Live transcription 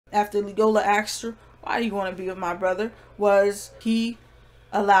after Leola asked her, why do you want to be with my brother, was he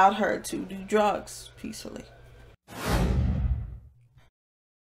allowed her to do drugs peacefully.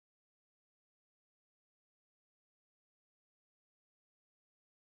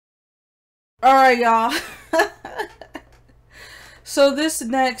 Alright, y'all. So this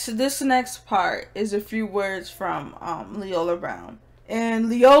next part is a few words from Leola Brown. And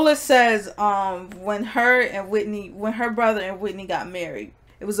Leola says when her brother and Whitney got married,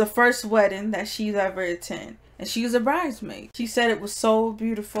 it was the first wedding that she's ever attended. And she was a bridesmaid. She said it was so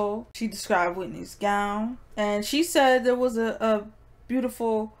beautiful. She described Whitney's gown. And she said there was a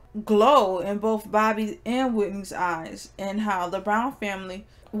beautiful glow in both Bobby and Whitney's eyes. And how the Brown family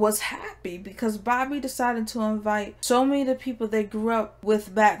was happy because Bobby decided to invite so many of the people they grew up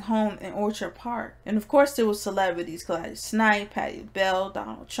with back home in Orchard Park. And of course there was celebrities: Gladys Knight, Patti LaBelle,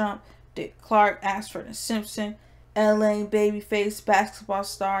 Donald Trump, Dick Clark, Ashford and Simpson, Elaine Babyface, basketball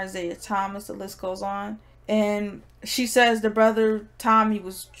star Isaiah Thomas, the list goes on. And she says the brother Tommy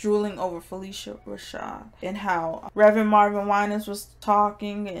was drooling over Felicia Rashad, and how Reverend Marvin Winans was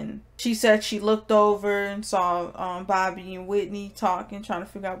talking, and she said she looked over and saw Bobby and Whitney talking, trying to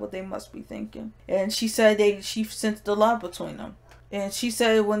figure out what they must be thinking. And she said she sensed the love between them. And she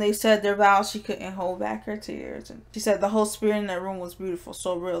said when they said their vows, she couldn't hold back her tears. And she said the whole spirit in that room was beautiful,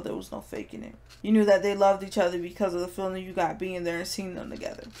 so real, there was no faking it. You knew that they loved each other because of the feeling you got being there and seeing them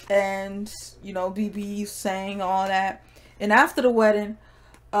together. And, you know, BB sang all that. And after the wedding,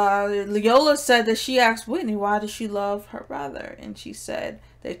 Leola said that she asked Whitney why did she love her brother. And she said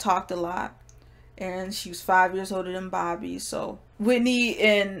they talked a lot. And she was 5 years older than Bobby. So Whitney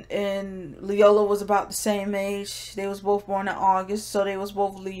and Leola was about the same age. They was both born in August, so they was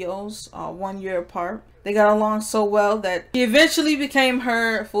both Leos, 1 year apart. They got along so well that he eventually became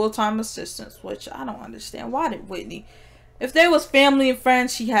her full-time assistant, which I don't understand. Why did Whitney? If they was family and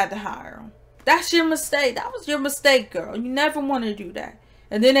friends, she had to hire him. That's your mistake. That was your mistake, girl. You never want to do that.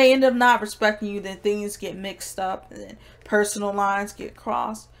 And then they end up not respecting you. Then things get mixed up, and then personal lines get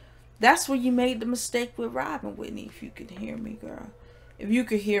crossed. That's where you made the mistake with Robyn, Whitney, if you could hear me, girl. If you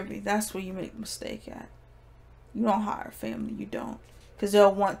could hear me, that's where you make the mistake at. You don't hire family, you don't. Because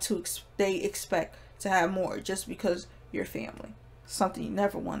they'll want to, they expect to have more just because you're family. Something you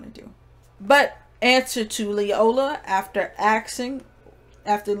never want to do. But answer to Leola after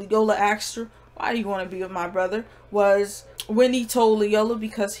Leola asked her, why do you want to be with my brother, was Whitney told Leola,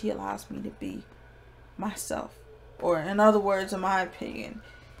 because he allows me to be myself. Or in other words, in my opinion,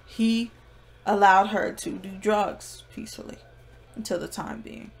 he allowed her to do drugs peacefully until the time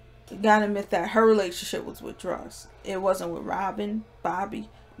being. You gotta admit that her relationship was with drugs. It wasn't with Robyn, Bobby,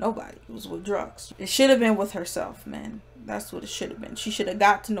 nobody. It was with drugs. It should have been with herself, man. That's what it should have been. She should have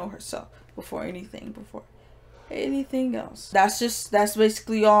got to know herself before anything else. That's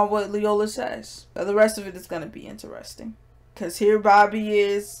basically all what Leola says. But the rest of it is gonna be interesting. Cause here Bobby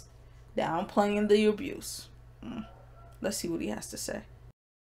is downplaying the abuse. Let's see what he has to say.